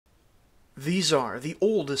These are the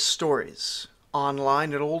oldest stories,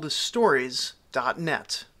 online at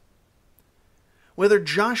oldeststories.net. Whether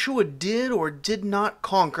Joshua did or did not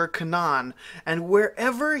conquer Canaan, and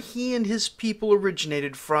wherever he and his people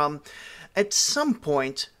originated from, at some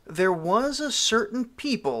point there was a certain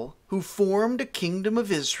people who formed a kingdom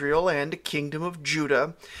of Israel and a kingdom of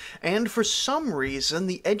Judah, and for some reason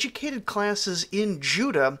the educated classes in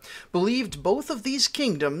Judah believed both of these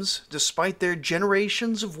kingdoms, despite their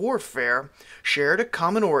generations of warfare, shared a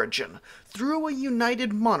common origin, through a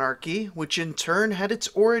united monarchy which in turn had its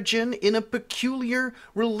origin in a peculiar,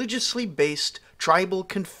 religiously based tribal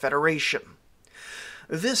confederation.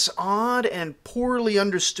 This odd and poorly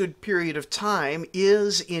understood period of time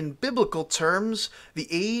is, in biblical terms, the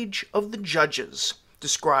age of the Judges,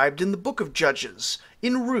 described in the book of Judges,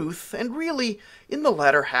 in Ruth, and really in the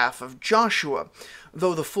latter half of Joshua,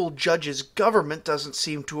 though the full Judges government doesn't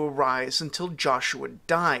seem to arise until Joshua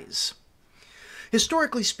dies.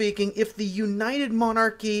 Historically speaking, if the united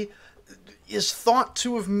monarchy is thought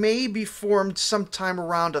to have maybe formed sometime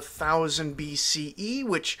around 1000 BCE,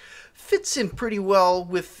 which fits in pretty well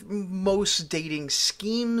with most dating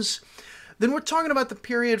schemes, then we're talking about the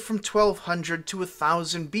period from 1200 to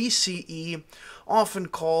 1000 BCE, often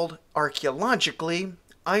called archeologically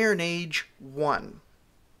Iron Age I.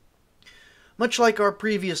 Much like our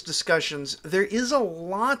previous discussions, there is a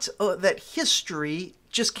lot that history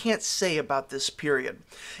just can't say about this period.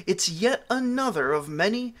 It's yet another of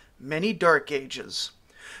many, many dark ages.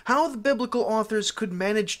 How the biblical authors could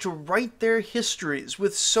manage to write their histories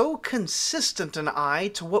with so consistent an eye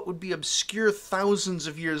to what would be obscure thousands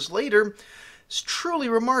of years later is truly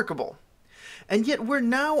remarkable. And yet we're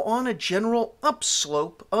now on a general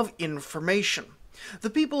upslope of information. The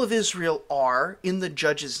people of Israel are, in the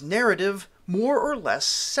Judges' narrative, more or less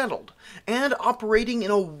settled, and operating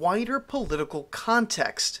in a wider political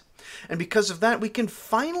context. And because of that, we can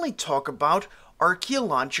finally talk about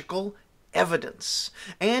archaeological evidence.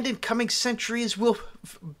 And in coming centuries, we'll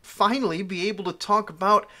finally be able to talk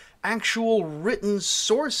about actual written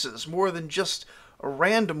sources, more than just a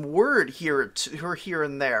random word here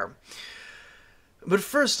and there. But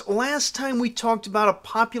first, last time we talked about a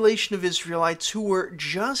population of Israelites who were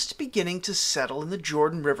just beginning to settle in the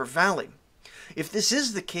Jordan River Valley. If this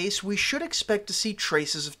is the case, we should expect to see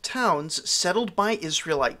traces of towns settled by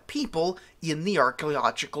Israelite people in the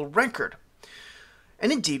archaeological record.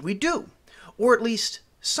 And indeed we do. Or at least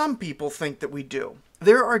some people think that we do.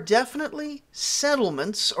 There are definitely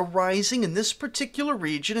settlements arising in this particular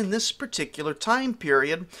region in this particular time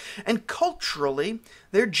period, and culturally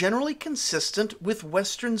they're generally consistent with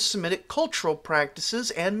Western Semitic cultural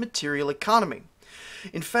practices and material economy.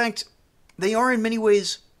 In fact, they are in many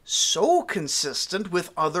ways so consistent with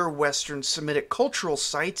other Western Semitic cultural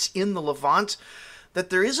sites in the Levant that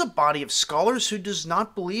there is a body of scholars who does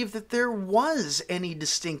not believe that there was any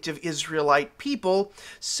distinctive Israelite people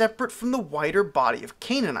separate from the wider body of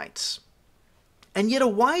Canaanites. And yet a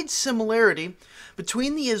wide similarity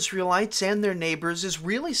between the Israelites and their neighbors is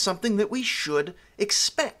really something that we should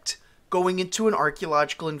expect going into an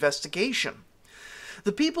archaeological investigation.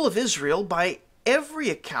 The people of Israel, by every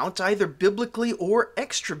account, either biblically or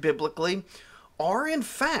extra-biblically, are in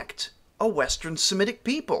fact a Western Semitic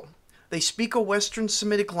people. They speak a Western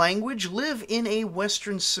Semitic language, live in a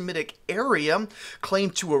Western Semitic area, claim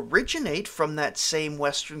to originate from that same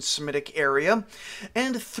Western Semitic area,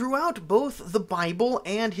 and throughout both the Bible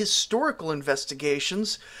and historical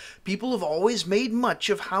investigations, people have always made much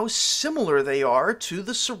of how similar they are to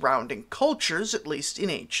the surrounding cultures, at least in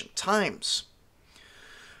ancient times.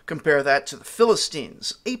 Compare that to the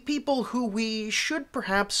Philistines, a people who we should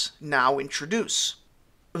perhaps now introduce.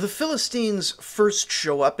 The Philistines first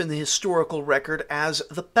show up in the historical record as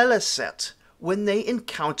the Peleset, when they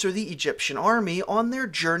encounter the Egyptian army on their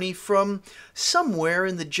journey from somewhere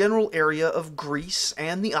in the general area of Greece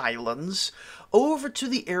and the islands over to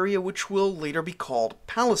the area which will later be called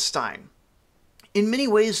Palestine. In many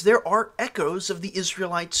ways, there are echoes of the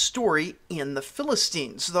Israelite story in the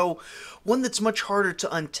Philistines, though one that's much harder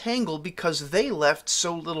to untangle because they left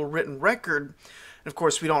so little written record. And of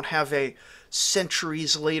course, we don't have a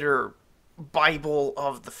centuries later Bible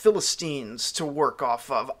of the Philistines to work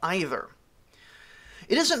off of either.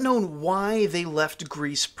 It isn't known why they left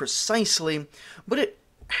Greece precisely, but it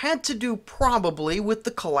had to do probably with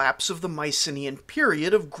the collapse of the Mycenaean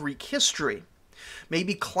period of Greek history.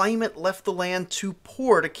 Maybe climate left the land too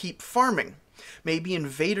poor to keep farming. Maybe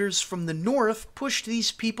invaders from the north pushed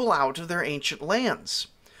these people out of their ancient lands.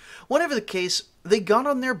 Whatever the case, they got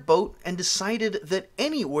on their boat and decided that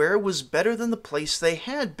anywhere was better than the place they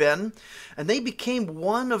had been, and they became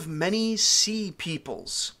one of many sea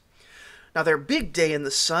peoples. Now, their big day in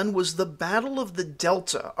the sun was the Battle of the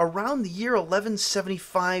Delta around the year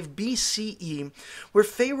 1175 BCE, where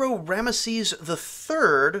Pharaoh Ramesses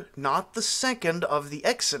III, not the second of the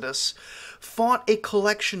Exodus, fought a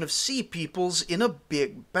collection of sea peoples in a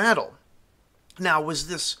big battle. Now, was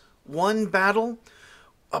this one battle?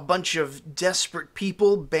 A bunch of desperate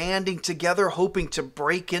people banding together hoping to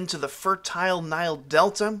break into the fertile Nile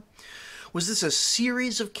Delta? Was this a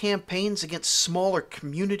series of campaigns against smaller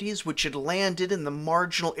communities which had landed in the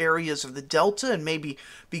marginal areas of the delta and maybe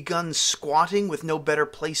begun squatting with no better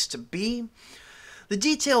place to be? The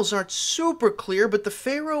details aren't super clear, but the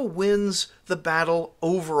pharaoh wins the battle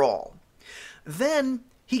overall. Then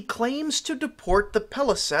he claims to deport the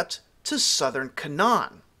Peliset to southern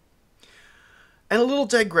Canaan. And a little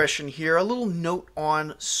digression here, a little note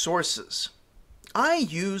on sources. I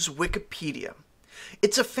use Wikipedia.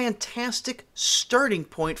 It's a fantastic starting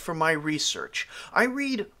point for my research. I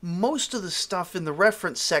read most of the stuff in the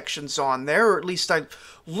reference sections on there, or at least I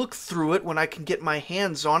look through it when I can get my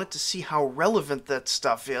hands on it to see how relevant that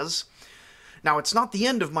stuff is. Now, it's not the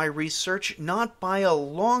end of my research, not by a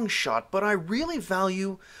long shot, but I really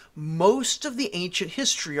value most of the ancient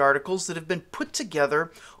history articles that have been put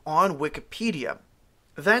together on Wikipedia.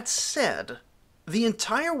 That said, the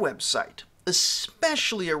entire website,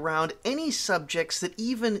 especially around any subjects that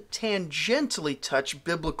even tangentially touch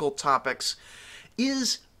biblical topics,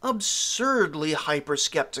 is absurdly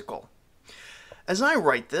hyper-skeptical. As I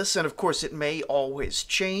write this, and of course it may always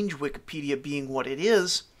change, Wikipedia being what it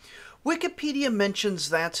is, Wikipedia mentions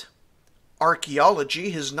that archaeology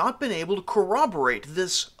has not been able to corroborate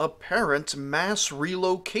this apparent mass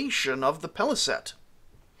relocation of the Peliset.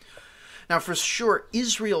 Now, for sure,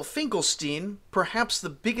 Israel Finkelstein, perhaps the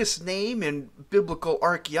biggest name in biblical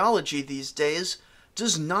archaeology these days,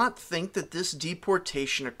 does not think that this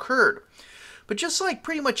deportation occurred. But just like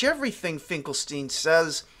pretty much everything Finkelstein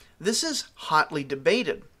says, this is hotly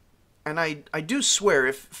debated. And I do swear,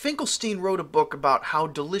 if Finkelstein wrote a book about how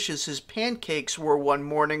delicious his pancakes were one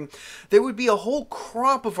morning, there would be a whole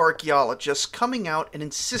crop of archaeologists coming out and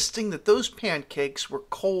insisting that those pancakes were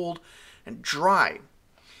cold and dry.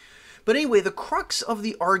 But anyway, the crux of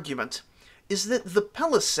the argument is that the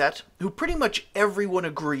Peliset, who pretty much everyone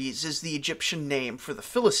agrees is the Egyptian name for the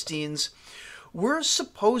Philistines, were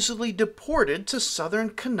supposedly deported to southern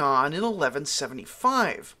Canaan in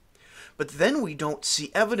 1175. But then we don't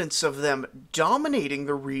see evidence of them dominating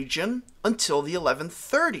the region until the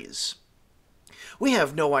 1130s. We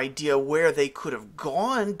have no idea where they could have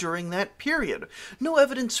gone during that period. No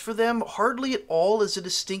evidence for them hardly at all as a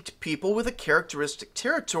distinct people with a characteristic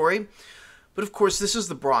territory. But of course, this is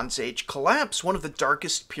the Bronze Age collapse, one of the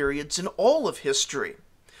darkest periods in all of history.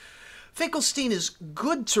 Finkelstein is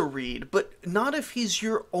good to read, but not if he's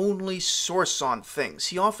your only source on things.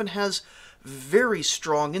 He often has very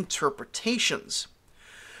strong interpretations.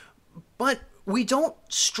 But we don't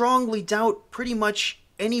strongly doubt pretty much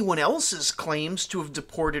anyone else's claims to have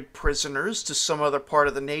deported prisoners to some other part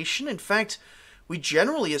of the nation. In fact, we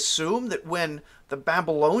generally assume that when the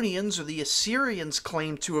Babylonians or the Assyrians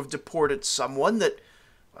claim to have deported someone, that,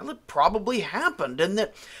 well, it probably happened, and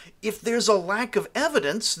that if there's a lack of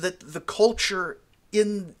evidence that the culture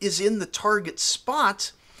is in the target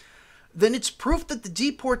spot, then it's proof that the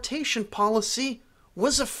deportation policy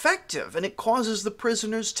was effective and it causes the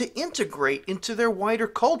prisoners to integrate into their wider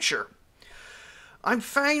culture. I'm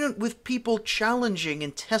fine with people challenging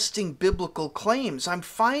and testing biblical claims. I'm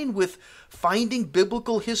fine with finding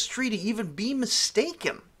biblical history to even be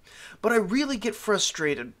mistaken. But I really get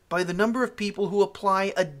frustrated by the number of people who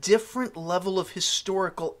apply a different level of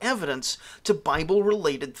historical evidence to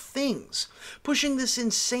Bible-related things, pushing this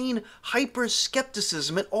insane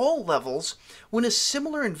hyper-skepticism at all levels when a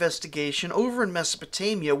similar investigation over in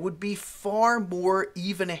Mesopotamia would be far more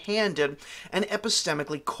even-handed and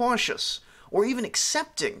epistemically cautious, or even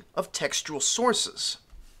accepting of textual sources.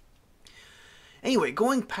 Anyway,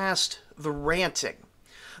 going past the ranting,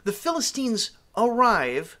 the Philistines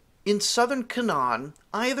arrive in southern Canaan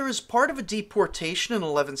either as part of a deportation in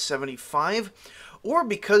 1175 or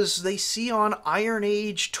because they see on Iron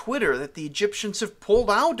Age Twitter that the Egyptians have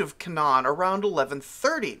pulled out of Canaan around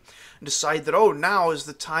 1130 and decide that, oh, now is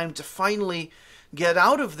the time to finally get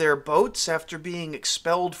out of their boats after being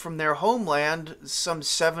expelled from their homeland some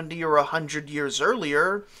 70 or 100 years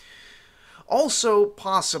earlier. Also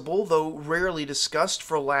possible, though rarely discussed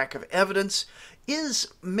for lack of evidence,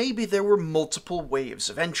 is maybe there were multiple waves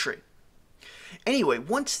of entry. Anyway,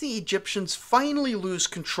 once the Egyptians finally lose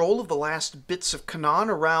control of the last bits of Canaan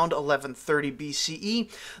around 1130 BCE,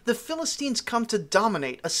 the Philistines come to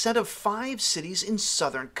dominate a set of 5 cities in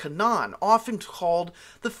southern Canaan, often called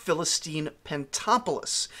the Philistine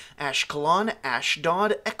Pentapolis: Ashkelon,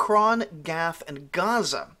 Ashdod, Ekron, Gath, and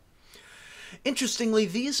Gaza. Interestingly,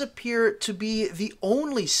 these appear to be the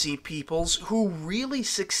only sea peoples who really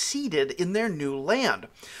succeeded in their new land.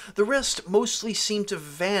 The rest mostly seem to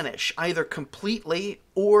vanish, either completely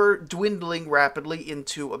or dwindling rapidly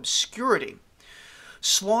into obscurity.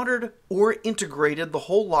 Slaughtered or integrated, the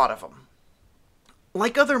whole lot of them.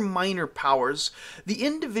 Like other minor powers, the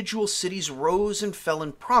individual cities rose and fell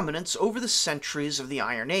in prominence over the centuries of the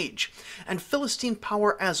Iron Age, and Philistine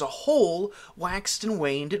power as a whole waxed and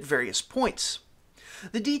waned at various points.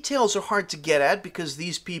 The details are hard to get at because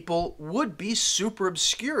these people would be super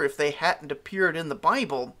obscure if they hadn't appeared in the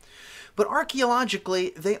Bible, but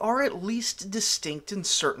archaeologically they are at least distinct in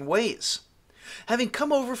certain ways. Having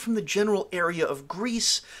come over from the general area of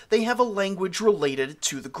Greece, they have a language related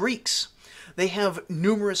to the Greeks. They have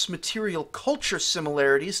numerous material culture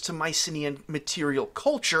similarities to Mycenaean material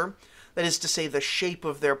culture, that is to say the shape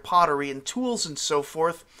of their pottery and tools and so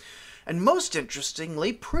forth. And most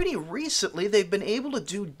interestingly, pretty recently they've been able to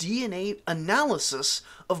do DNA analysis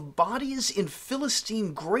of bodies in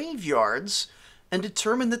Philistine graveyards and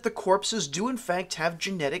determine that the corpses do in fact have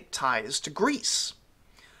genetic ties to Greece.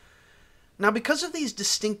 Now, because of these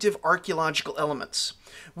distinctive archaeological elements,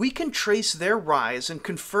 we can trace their rise and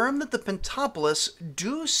confirm that the Pentapolis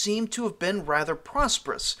do seem to have been rather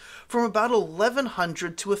prosperous from about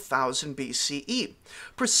 1100 to 1000 BCE,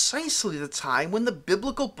 precisely the time when the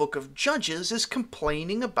biblical book of Judges is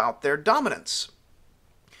complaining about their dominance.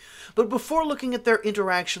 But before looking at their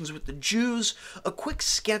interactions with the Jews, a quick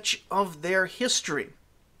sketch of their history.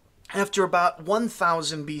 After about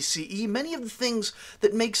 1000 BCE, many of the things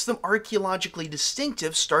that makes them archaeologically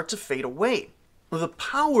distinctive start to fade away. The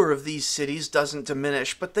power of these cities doesn't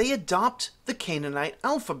diminish, but they adopt the Canaanite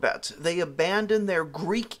alphabet. They abandon their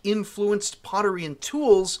Greek-influenced pottery and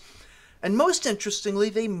tools, and most interestingly,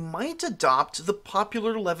 they might adopt the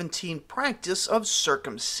popular Levantine practice of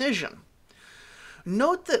circumcision.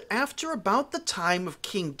 Note that after about the time of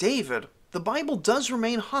King David, the Bible does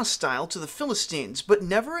remain hostile to the Philistines, but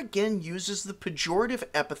never again uses the pejorative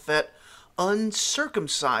epithet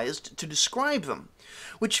uncircumcised to describe them,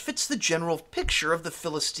 which fits the general picture of the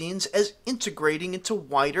Philistines as integrating into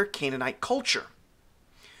wider Canaanite culture.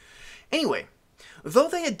 Anyway, though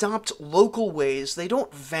they adopt local ways, they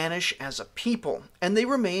don't vanish as a people, and they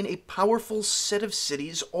remain a powerful set of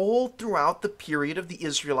cities all throughout the period of the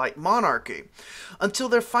Israelite monarchy, until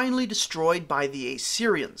they're finally destroyed by the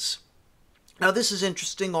Assyrians. Now, this is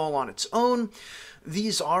interesting all on its own.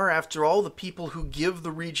 These are, after all, the people who give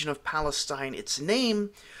the region of Palestine its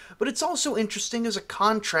name, but it's also interesting as a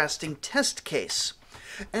contrasting test case.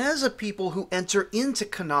 As a people who enter into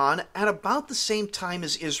Canaan at about the same time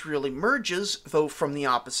as Israel emerges, though from the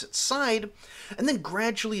opposite side, and then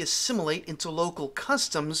gradually assimilate into local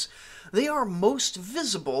customs, they are most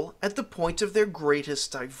visible at the point of their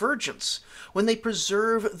greatest divergence, when they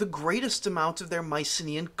preserve the greatest amount of their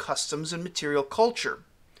Mycenaean customs and material culture.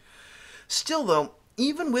 Still, though,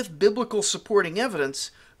 even with biblical supporting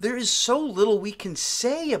evidence, there is so little we can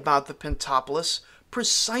say about the Pentapolis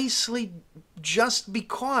precisely just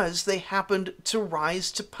because they happened to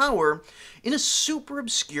rise to power in a super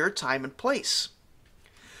obscure time and place.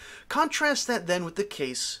 Contrast that then with the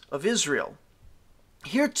case of Israel.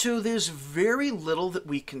 Here too there's very little that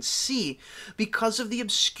we can see because of the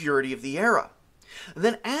obscurity of the era.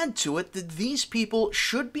 Then add to it that these people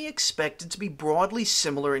should be expected to be broadly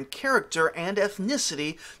similar in character and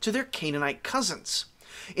ethnicity to their Canaanite cousins.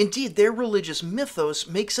 Indeed, their religious mythos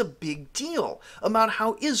makes a big deal about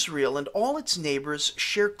how Israel and all its neighbors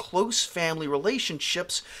share close family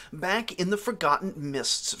relationships back in the forgotten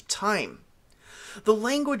mists of time. The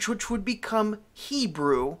language which would become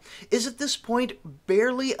Hebrew is at this point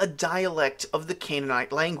barely a dialect of the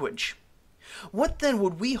Canaanite language. What then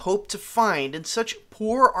would we hope to find in such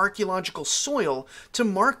poor archaeological soil to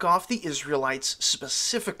mark off the Israelites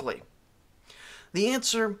specifically? The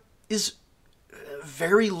answer is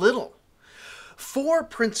very little. 4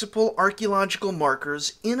 principal archaeological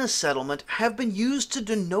markers in a settlement have been used to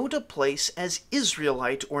denote a place as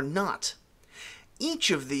Israelite or not.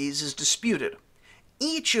 Each of these is disputed.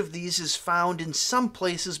 Each of these is found in some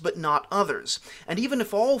places but not others, and even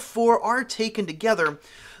if all 4 are taken together,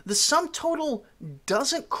 the sum total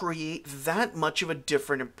doesn't create that much of a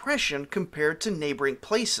different impression compared to neighboring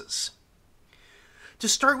places. To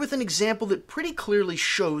start with an example that pretty clearly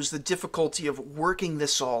shows the difficulty of working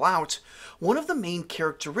this all out, one of the main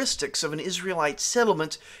characteristics of an Israelite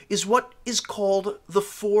settlement is what is called the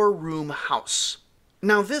four-room house.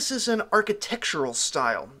 Now, this is an architectural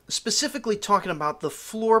style, specifically talking about the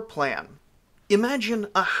floor plan. Imagine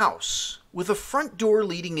a house with a front door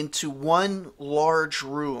leading into one large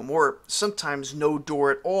room, or sometimes no door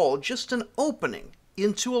at all, just an opening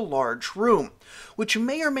into a large room, which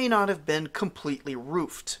may or may not have been completely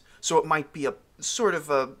roofed. So it might be a sort of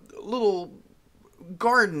a little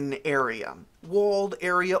garden area, walled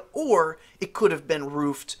area, or it could have been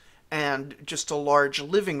roofed and just a large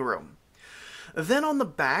living room. Then on the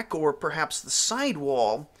back, or perhaps the side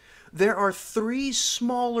wall, there are three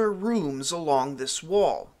smaller rooms along this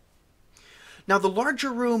wall. Now, the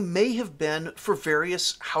larger room may have been for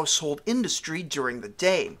various household industry during the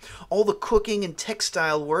day, all the cooking and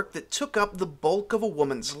textile work that took up the bulk of a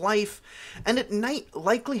woman's life, and at night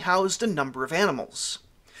likely housed a number of animals.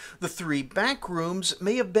 The three back rooms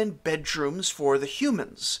may have been bedrooms for the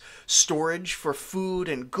humans, storage for food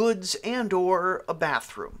and goods, and/or a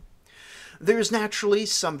bathroom. There's naturally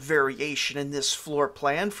some variation in this floor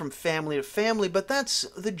plan from family to family, but that's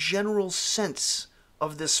the general sense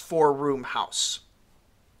of this four-room house.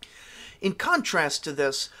 In contrast to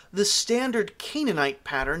this, the standard Canaanite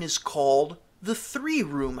pattern is called the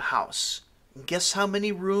three-room house. Guess how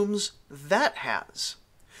many rooms that has?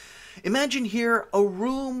 Imagine here a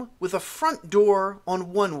room with a front door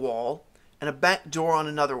on one wall and a back door on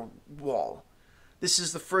another wall. This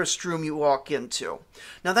is the first room you walk into.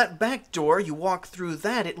 Now that back door, you walk through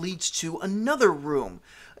that, it leads to another room,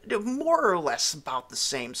 more or less about the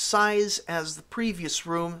same size as the previous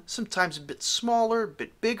room, sometimes a bit smaller, a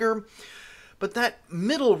bit bigger. But that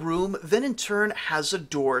middle room then in turn has a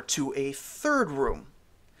door to a third room.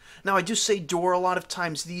 Now I do say door, a lot of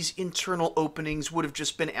times these internal openings would have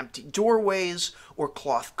just been empty doorways or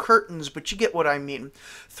cloth curtains, but you get what I mean.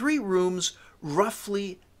 Three rooms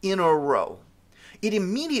roughly in a row. It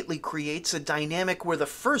immediately creates a dynamic where the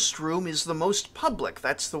first room is the most public.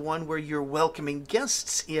 That's the one where you're welcoming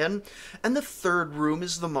guests in, and the third room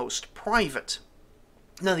is the most private.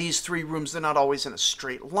 Now, these three rooms, they're not always in a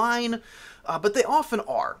straight line, but they often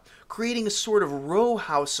are, creating a sort of row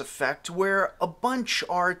house effect where a bunch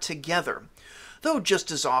are together. Though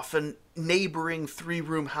just as often, neighboring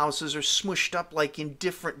three-room houses are smushed up like in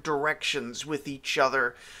different directions with each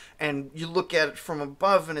other, and you look at it from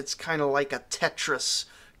above and it's kind of like a Tetris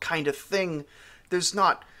kind of thing. There's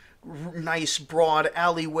not nice broad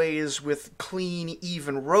alleyways with clean,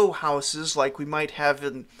 even row houses like we might have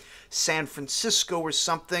in San Francisco or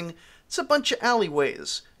something. It's a bunch of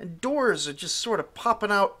alleyways, and doors are just sort of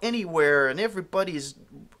popping out anywhere, and everybody's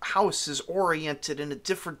house is oriented in a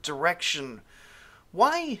different direction.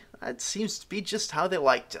 Why? That seems to be just how they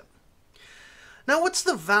liked it. Now, what's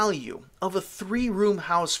the value of a three-room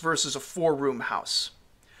house versus a four-room house?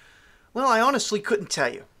 Well, I honestly couldn't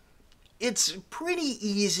tell you. It's pretty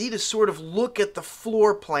easy to sort of look at the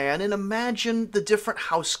floor plan and imagine the different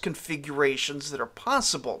house configurations that are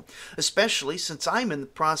possible, especially since I'm in the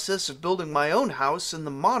process of building my own house in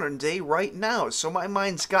the modern day right now, so my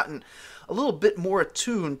mind's gotten a little bit more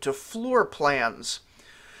attuned to floor plans.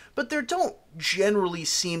 But there don't generally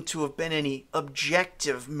seem to have been any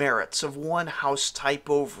objective merits of one house type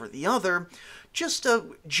over the other, just a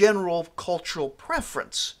general cultural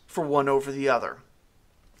preference for one over the other.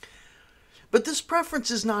 But this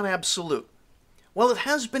preference is not absolute. While it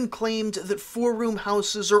has been claimed that four-room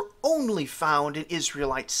houses are only found in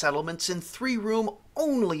Israelite settlements and three-room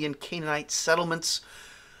only in Canaanite settlements,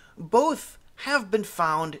 both have been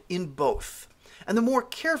found in both. And the more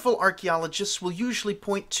careful archaeologists will usually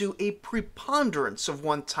point to a preponderance of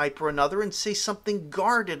one type or another and say something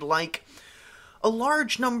guarded like, a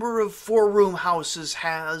large number of four-room houses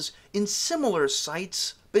has, in similar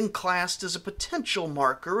sites, been classed as a potential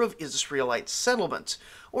marker of Israelite settlement,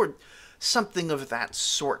 or something of that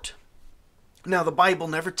sort. Now, the Bible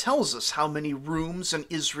never tells us how many rooms an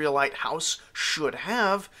Israelite house should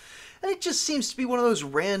have, and it just seems to be one of those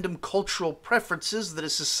random cultural preferences that a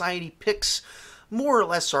society picks more or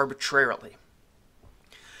less arbitrarily.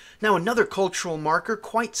 Now, another cultural marker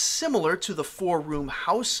quite similar to the four-room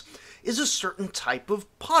house is a certain type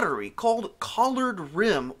of pottery called collared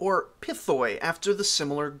rim or pithoi, after the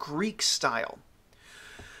similar Greek style.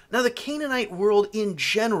 Now, the Canaanite world in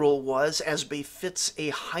general was, as befits a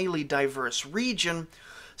highly diverse region,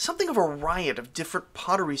 something of a riot of different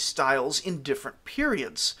pottery styles in different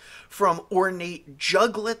periods, from ornate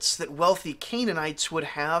juglets that wealthy Canaanites would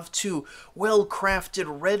have to well-crafted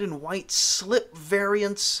red and white slip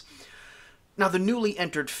variants. Now, the newly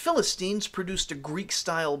entered Philistines produced a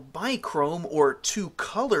Greek-style bichrome or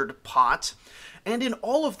two-colored pot, and in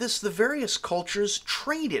all of this, the various cultures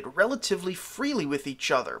traded relatively freely with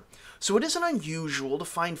each other, so it isn't unusual to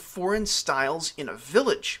find foreign styles in a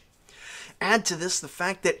village. Add to this the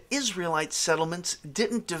fact that Israelite settlements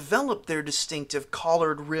didn't develop their distinctive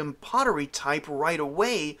collared rim pottery type right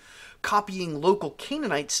away, copying local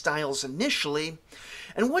Canaanite styles initially,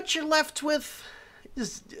 and what you're left with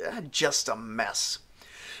is just a mess.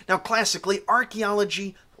 Now, classically,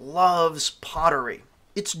 archaeology loves pottery.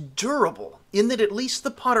 It's durable in that at least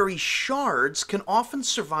the pottery shards can often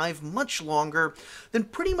survive much longer than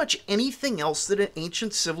pretty much anything else that an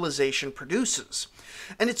ancient civilization produces.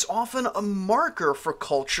 And it's often a marker for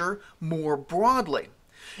culture more broadly.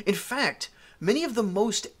 In fact, many of the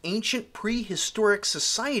most ancient prehistoric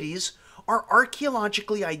societies are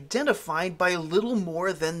archaeologically identified by little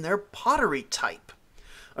more than their pottery type.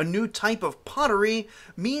 A new type of pottery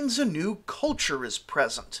means a new culture is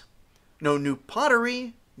present. No new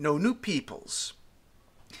pottery, no new peoples.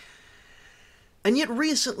 And yet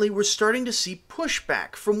recently we're starting to see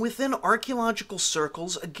pushback from within archaeological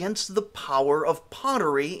circles against the power of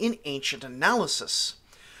pottery in ancient analysis.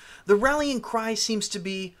 The rallying cry seems to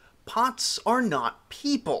be, pots are not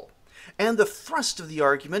people. And the thrust of the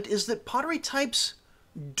argument is that pottery types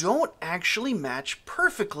don't actually match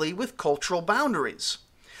perfectly with cultural boundaries.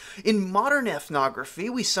 In modern ethnography,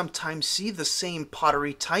 we sometimes see the same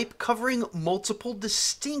pottery type covering multiple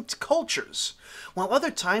distinct cultures, while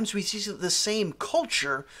other times we see the same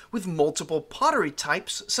culture with multiple pottery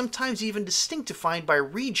types, sometimes even distinctified by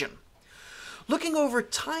region. Looking over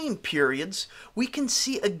time periods, we can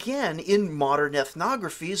see again in modern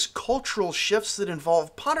ethnographies cultural shifts that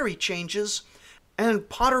involve pottery changes and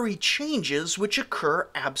pottery changes which occur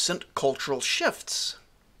absent cultural shifts.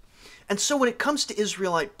 And so when it comes to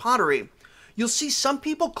Israelite pottery, you'll see some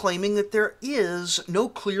people claiming that there is no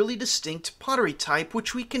clearly distinct pottery type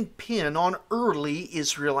which we can pin on early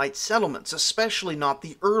Israelite settlements, especially not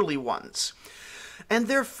the early ones. And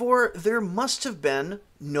therefore, there must have been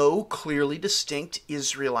no clearly distinct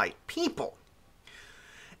Israelite people.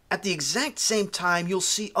 At the exact same time, you'll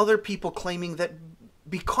see other people claiming that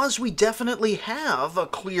because we definitely have a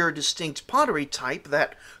clear distinct pottery type,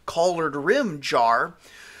 that collared rim jar,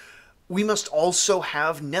 we must also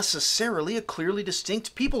have necessarily a clearly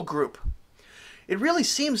distinct people group. It really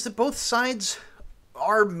seems that both sides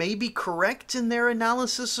are maybe correct in their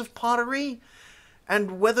analysis of pottery,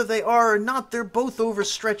 and whether they are or not, they're both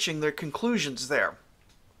overstretching their conclusions there.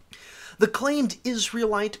 The claimed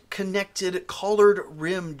Israelite connected collared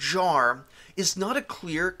rim jar is not a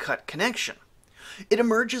clear-cut connection. It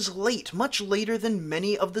emerges late, much later than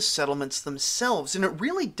many of the settlements themselves, and it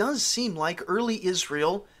really does seem like early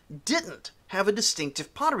Israel didn't have a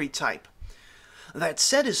distinctive pottery type. That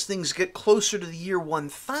said, as things get closer to the year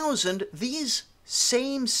 1000, these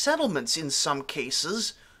same settlements in some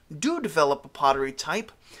cases do develop a pottery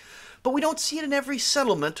type, but we don't see it in every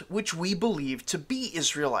settlement which we believe to be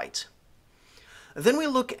Israelite. Then we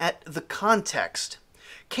look at the context.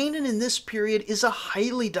 Canaan in this period is a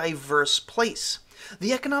highly diverse place.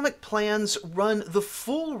 The economic plans run the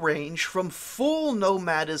full range from full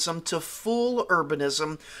nomadism to full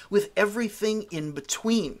urbanism, with everything in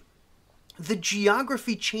between. The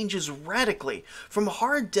geography changes radically, from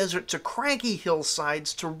hard desert to craggy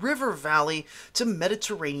hillsides to river valley to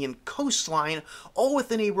Mediterranean coastline, all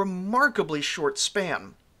within a remarkably short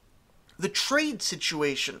span. The trade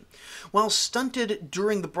situation, while stunted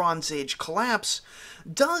during the Bronze Age collapse,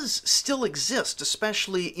 does still exist,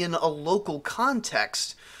 especially in a local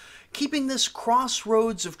context, keeping this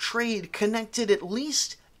crossroads of trade connected at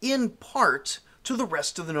least in part to the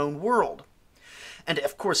rest of the known world. And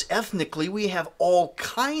of course, ethnically, we have all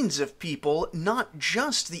kinds of people, not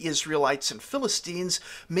just the Israelites and Philistines,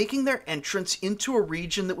 making their entrance into a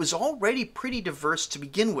region that was already pretty diverse to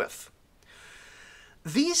begin with.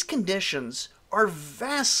 These conditions are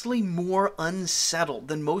vastly more unsettled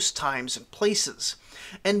than most times and places,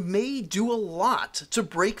 and may do a lot to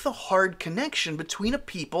break the hard connection between a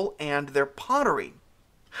people and their pottery.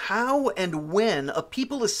 How and when a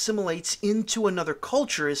people assimilates into another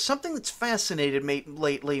culture is something that's fascinated me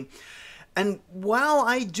lately, and while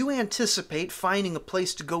I do anticipate finding a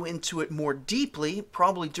place to go into it more deeply,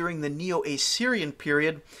 probably during the Neo-Assyrian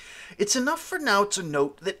period, it's enough for now to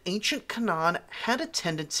note that ancient Canaan had a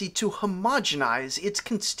tendency to homogenize its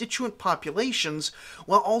constituent populations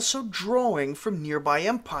while also drawing from nearby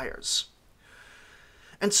empires.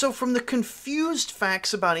 And so from the confused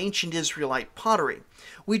facts about ancient Israelite pottery,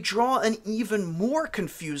 we draw an even more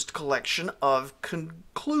confused collection of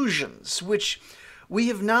conclusions, which we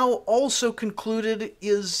have now also concluded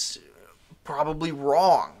is probably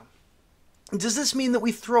wrong. Does this mean that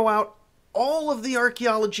we throw out all of the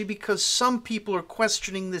archaeology because some people are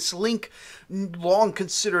questioning this link long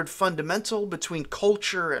considered fundamental between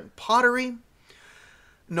culture and pottery?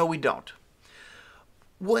 No, we don't.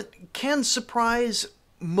 What can surprise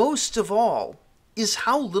most of all is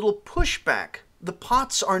how little pushback the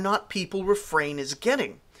pots are not people refrain is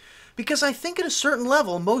getting. Because I think at a certain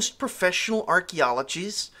level, most professional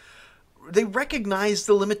archaeologists, they recognize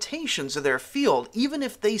the limitations of their field, even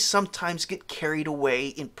if they sometimes get carried away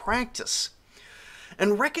in practice.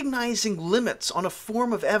 And recognizing limits on a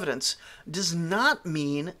form of evidence does not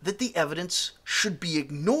mean that the evidence should be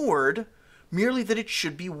ignored, merely that it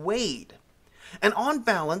should be weighed. And on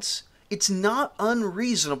balance, it's not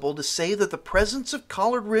unreasonable to say that the presence of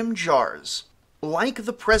collared-rim jars, like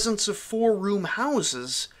the presence of four-room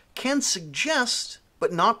houses, can suggest,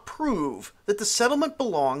 but not prove, that the settlement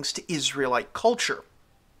belongs to Israelite culture.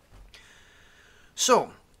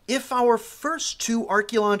 So, if our first two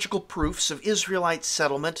archaeological proofs of Israelite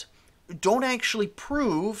settlement don't actually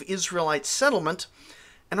prove Israelite settlement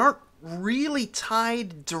and aren't really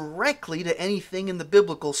tied directly to anything in the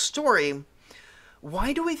biblical story,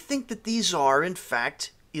 why do we think that these are, in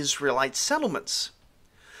fact, Israelite settlements?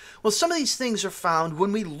 Well, some of these things are found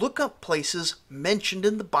when we look up places mentioned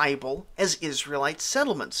in the Bible as Israelite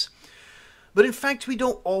settlements. But in fact, we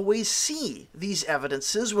don't always see these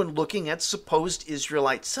evidences when looking at supposed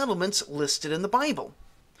Israelite settlements listed in the Bible.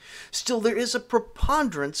 Still, there is a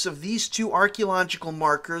preponderance of these two archaeological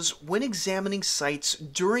markers when examining sites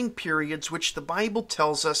during periods which the Bible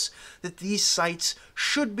tells us that these sites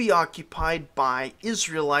should be occupied by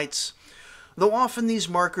Israelites, though often these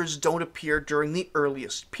markers don't appear during the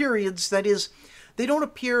earliest periods. That is, they don't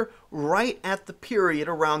appear right at the period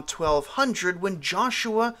around 1200 when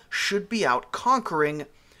Joshua should be out conquering,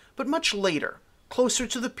 but much later, closer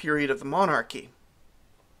to the period of the monarchy.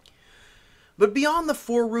 But beyond the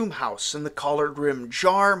four-room house and the collared-rim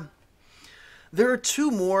jar, there are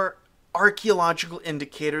two more archaeological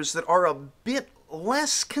indicators that are a bit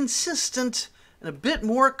less consistent and a bit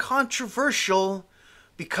more controversial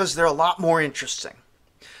because they're a lot more interesting.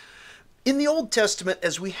 In the Old Testament,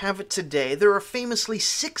 as we have it today, there are famously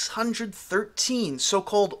 613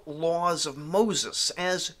 so-called laws of Moses,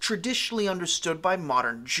 as traditionally understood by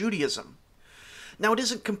modern Judaism. Now, it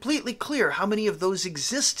isn't completely clear how many of those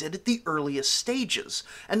existed at the earliest stages,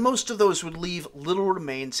 and most of those would leave little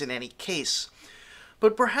remains in any case.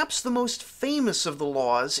 But perhaps the most famous of the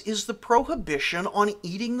laws is the prohibition on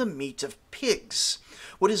eating the meat of pigs,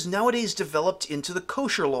 what is nowadays developed into the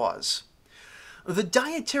kosher laws. The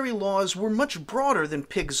dietary laws were much broader than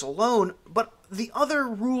pigs alone, but the other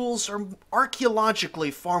rules are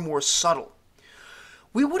archaeologically far more subtle.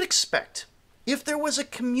 We would expect, if there was a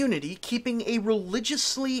community keeping a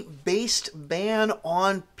religiously based ban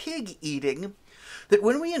on pig eating, that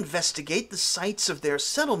when we investigate the sites of their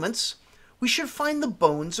settlements, we should find the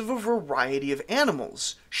bones of a variety of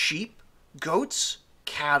animals: sheep, goats,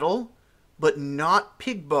 cattle, but not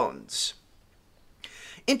pig bones.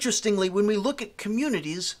 Interestingly, when we look at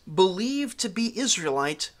communities believed to be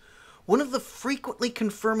Israelite, one of the frequently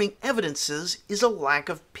confirming evidences is a lack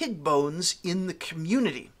of pig bones in the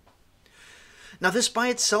community. Now, this by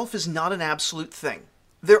itself is not an absolute thing.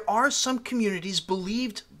 There are some communities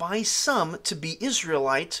believed by some to be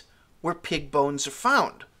Israelite where pig bones are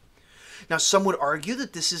found. Now, some would argue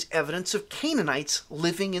that this is evidence of Canaanites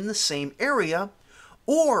living in the same area,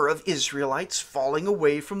 or of Israelites falling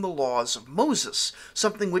away from the laws of Moses,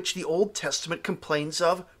 something which the Old Testament complains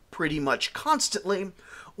of pretty much constantly,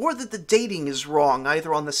 or that the dating is wrong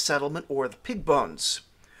either on the settlement or the pig bones.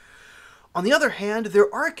 On the other hand,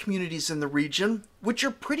 there are communities in the region which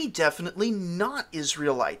are pretty definitely not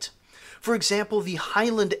Israelite. For example, the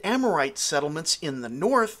Highland Amorite settlements in the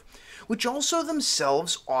north, which also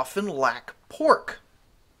themselves often lack pork.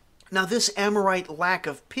 Now, this Amorite lack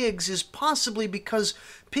of pigs is possibly because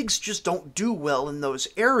pigs just don't do well in those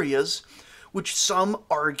areas, which some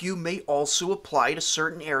argue may also apply to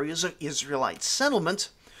certain areas of Israelite settlement.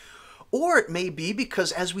 Or it may be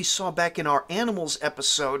because, as we saw back in our animals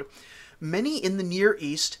episode, many in the Near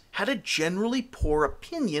East had a generally poor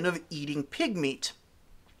opinion of eating pig meat,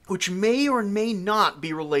 which may or may not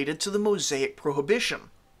be related to the Mosaic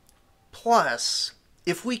prohibition. Plus,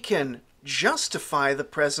 if we can justify the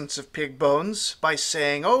presence of pig bones by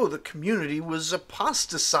saying, oh, the community was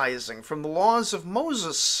apostatizing from the laws of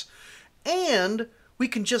Moses, and we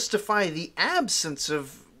can justify the absence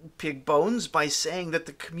of pig bones by saying that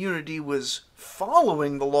the community was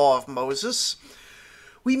following the law of Moses,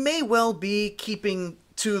 we may well be keeping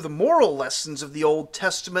to the moral lessons of the Old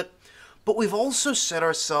Testament, but we've also set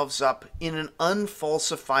ourselves up in an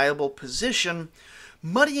unfalsifiable position,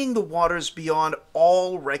 muddying the waters beyond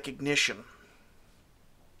all recognition.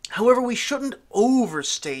 However, we shouldn't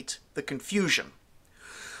overstate the confusion.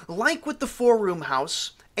 Like with the four-room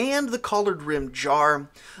house and the collared-rimmed jar,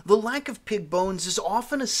 the lack of pig bones is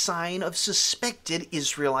often a sign of suspected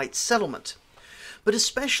Israelite settlement. But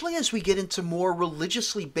especially as we get into more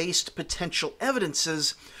religiously based potential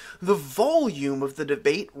evidences, the volume of the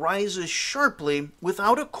debate rises sharply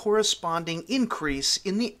without a corresponding increase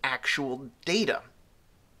in the actual data.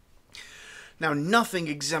 Now, nothing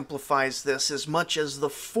exemplifies this as much as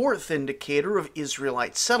the fourth indicator of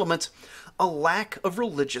Israelite settlement, a lack of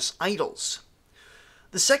religious idols.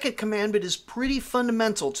 The second commandment is pretty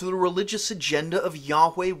fundamental to the religious agenda of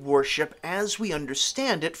Yahweh worship as we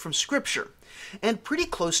understand it from Scripture, and pretty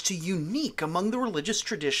close to unique among the religious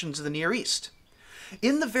traditions of the Near East.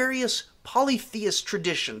 In the various polytheist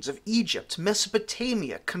traditions of Egypt,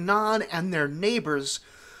 Mesopotamia, Canaan, and their neighbors,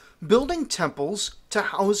 building temples to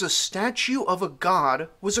house a statue of a god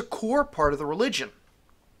was a core part of the religion.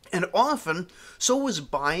 And often, so was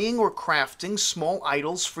buying or crafting small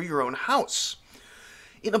idols for your own house.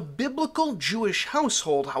 In a biblical Jewish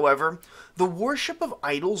household, however, the worship of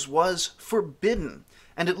idols was forbidden,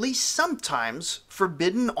 and at least sometimes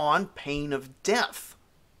forbidden on pain of death.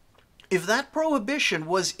 If that prohibition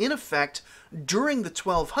was in effect during the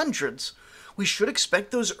 1200s, we should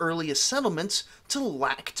expect those earliest settlements to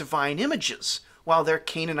lack divine images, while their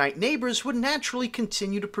Canaanite neighbors would naturally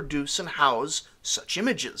continue to produce and house such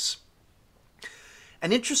images.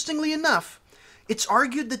 And interestingly enough, it's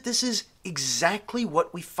argued that this is exactly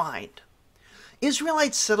what we find.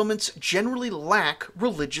 Israelite settlements generally lack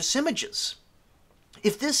religious images.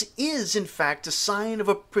 If this is in fact a sign of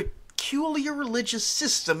a peculiar religious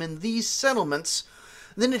system in these settlements,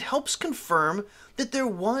 then it helps confirm that there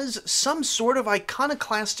was some sort of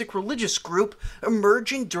iconoclastic religious group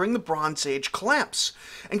emerging during the Bronze Age collapse.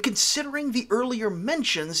 And considering the earlier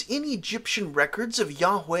mentions in Egyptian records of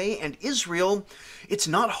Yahweh and Israel, it's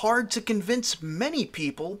not hard to convince many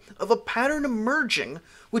people of a pattern emerging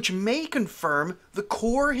which may confirm the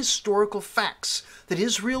core historical facts that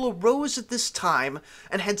Israel arose at this time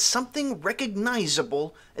and had something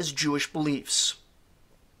recognizable as Jewish beliefs.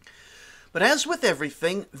 But as with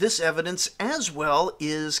everything, this evidence as well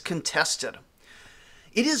is contested.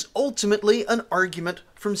 It is ultimately an argument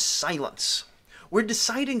from silence. We're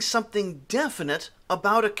deciding something definite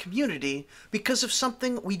about a community because of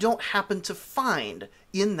something we don't happen to find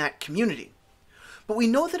in that community. But we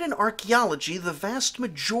know that in archaeology, the vast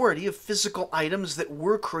majority of physical items that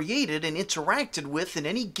were created and interacted with in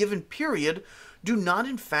any given period do not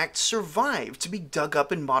in fact survive to be dug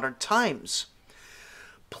up in modern times.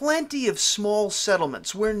 Plenty of small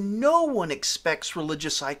settlements where no one expects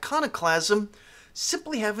religious iconoclasm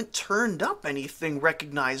simply haven't turned up anything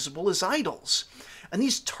recognizable as idols. And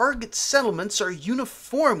these target settlements are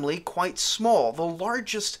uniformly quite small, the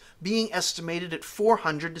largest being estimated at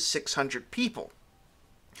 400 to 600 people.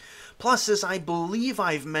 Plus, as I believe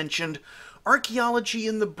I've mentioned, archaeology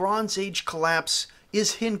in the Bronze Age collapse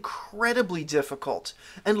is incredibly difficult,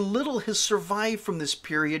 and little has survived from this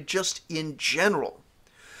period just in general.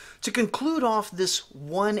 To conclude off this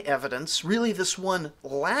one evidence, really this one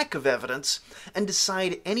lack of evidence, and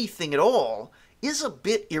decide anything at all, is a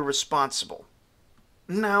bit irresponsible.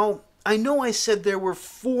 Now, I know I said there were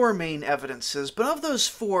 4 main evidences, but of those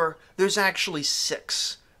 4, there's actually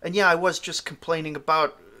 6. And yeah, I was just complaining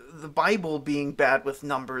about the Bible being bad with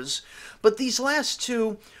numbers, but these last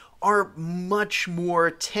 2 are much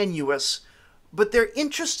more tenuous, but they're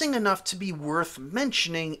interesting enough to be worth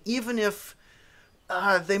mentioning, even if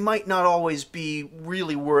they might not always be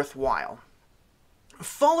really worthwhile.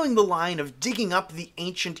 Following the line of digging up the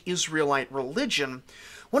ancient Israelite religion,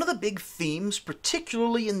 one of the big themes,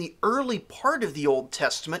 particularly in the early part of the Old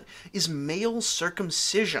Testament, is male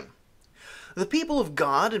circumcision. The people of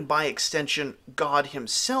God, and by extension God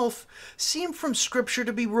himself, seem from Scripture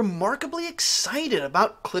to be remarkably excited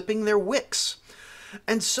about clipping their wicks.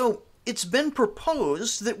 And so it's been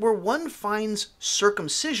proposed that where one finds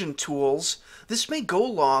circumcision tools, this may go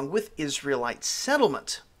along with Israelite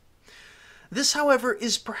settlement. This, however,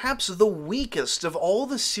 is perhaps the weakest of all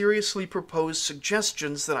the seriously proposed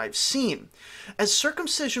suggestions that I've seen, as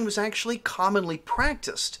circumcision was actually commonly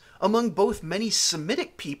practiced among both many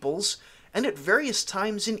Semitic peoples and at various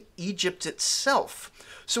times in Egypt itself,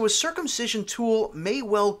 so a circumcision tool may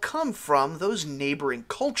well come from those neighboring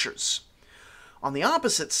cultures. On the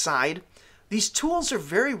opposite side, These tools are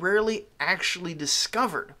very rarely actually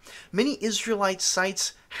discovered. Many Israelite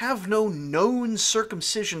sites have no known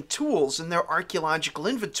circumcision tools in their archaeological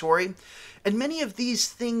inventory, and many of these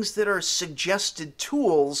things that are suggested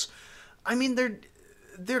tools, I mean,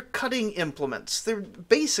 they're cutting implements. They're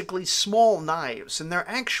basically small knives, and their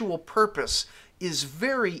actual purpose is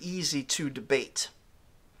very easy to debate.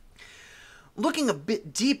 Looking a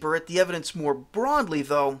bit deeper at the evidence more broadly,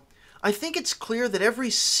 though, I think it's clear that every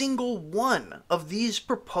single one of these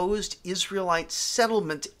proposed Israelite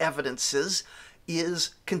settlement evidences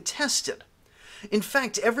is contested. In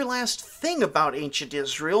fact, every last thing about ancient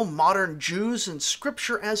Israel, modern Jews, and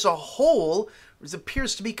Scripture as a whole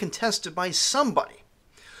appears to be contested by somebody.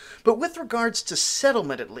 But with regards to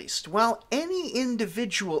settlement, at least, while any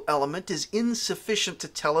individual element is insufficient to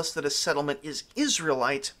tell us that a settlement is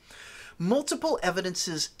Israelite, multiple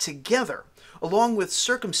evidences together, along with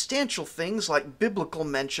circumstantial things like biblical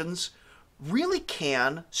mentions, really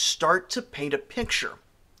can start to paint a picture.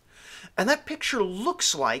 And that picture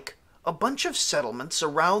looks like a bunch of settlements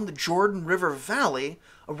around the Jordan River Valley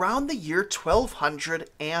around the year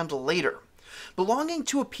 1200 and later, belonging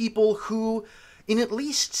to a people who, in at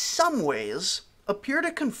least some ways, appear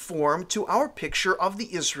to conform to our picture of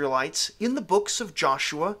the Israelites in the books of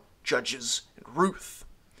Joshua, Judges, and Ruth.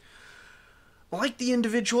 Like the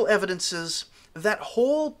individual evidences, that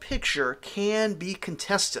whole picture can be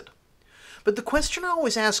contested. But the question I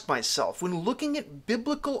always ask myself when looking at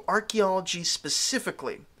biblical archaeology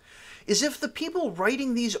specifically is if the people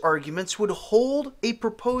writing these arguments would hold a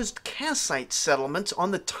proposed Kassite settlement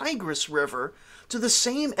on the Tigris River to the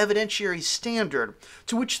same evidentiary standard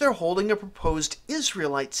to which they're holding a proposed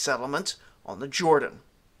Israelite settlement on the Jordan.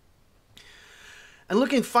 And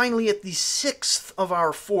looking finally at the sixth of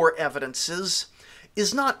our four evidences,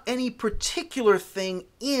 is not any particular thing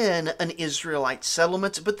in an Israelite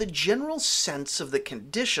settlement, but the general sense of the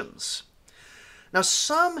conditions. Now,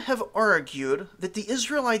 some have argued that the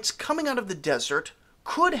Israelites coming out of the desert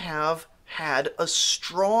could have had a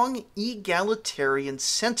strong egalitarian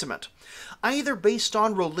sentiment, either based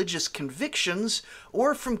on religious convictions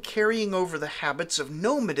or from carrying over the habits of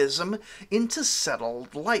nomadism into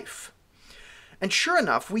settled life. And sure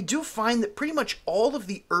enough, we do find that pretty much all of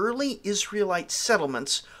the early Israelite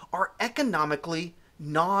settlements are economically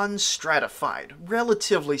non-stratified,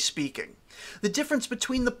 relatively speaking. The difference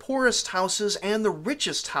between the poorest houses and the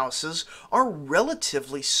richest houses are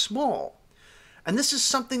relatively small. And this is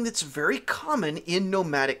something that's very common in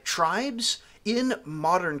nomadic tribes, in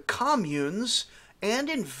modern communes, and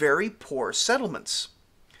in very poor settlements.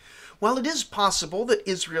 While it is possible that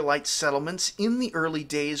Israelite settlements in the early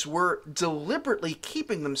days were deliberately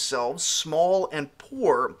keeping themselves small and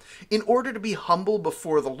poor in order to be humble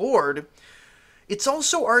before the Lord, it's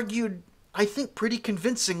also argued, I think pretty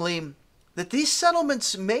convincingly, that these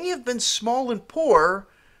settlements may have been small and poor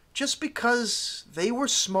just because they were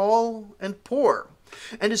small and poor.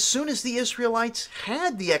 And as soon as the Israelites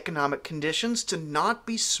had the economic conditions to not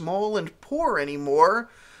be small and poor anymore,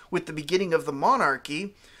 with the beginning of the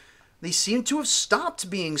monarchy, they seem to have stopped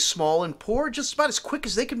being small and poor just about as quick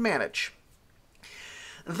as they could manage.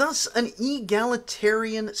 Thus, an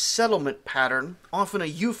egalitarian settlement pattern, often a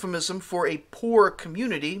euphemism for a poor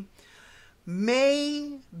community,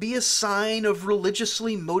 may be a sign of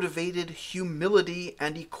religiously motivated humility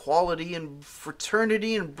and equality and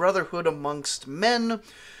fraternity and brotherhood amongst men,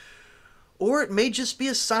 or it may just be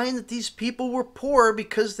a sign that these people were poor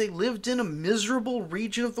because they lived in a miserable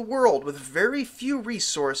region of the world with very few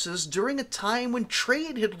resources during a time when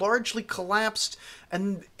trade had largely collapsed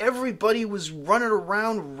and everybody was running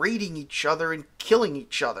around raiding each other and killing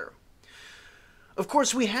each other. Of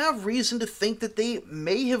course, we have reason to think that they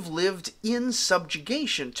may have lived in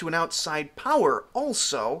subjugation to an outside power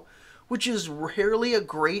also, which is rarely a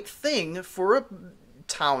great thing for a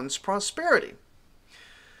town's prosperity.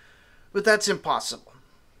 But that's impossible.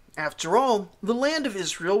 After all, the land of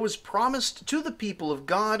Israel was promised to the people of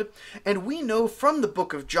God, and we know from the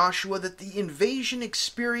book of Joshua that the invasion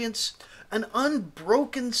experienced an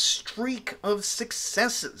unbroken streak of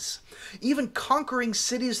successes, even conquering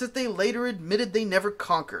cities that they later admitted they never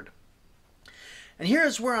conquered. And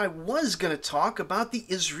here's where I was going to talk about the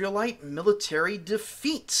Israelite military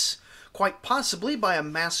defeats, quite possibly by a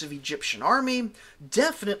massive Egyptian army,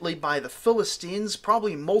 definitely by the Philistines,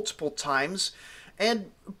 probably multiple times,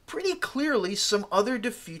 and pretty clearly some other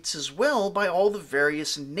defeats as well by all the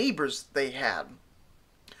various neighbors they had.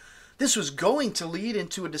 This was going to lead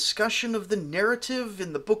into a discussion of the narrative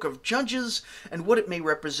in the book of Judges and what it may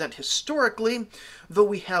represent historically, though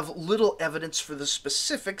we have little evidence for the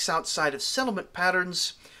specifics outside of settlement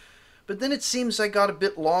patterns. But then it seems I got a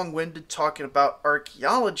bit long-winded talking about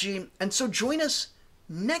archaeology, and so join us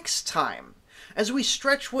next time as we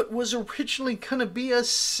stretch what was originally going to be a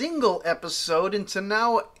single episode into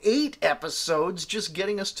now 8 episodes, just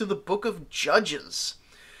getting us to the book of Judges.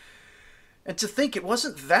 And to think it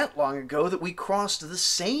wasn't that long ago that we crossed the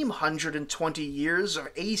same 120 years of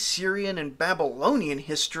Assyrian and Babylonian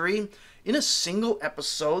history in a single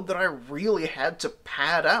episode that I really had to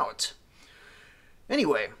pad out.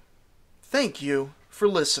 Anyway, thank you for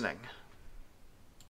listening.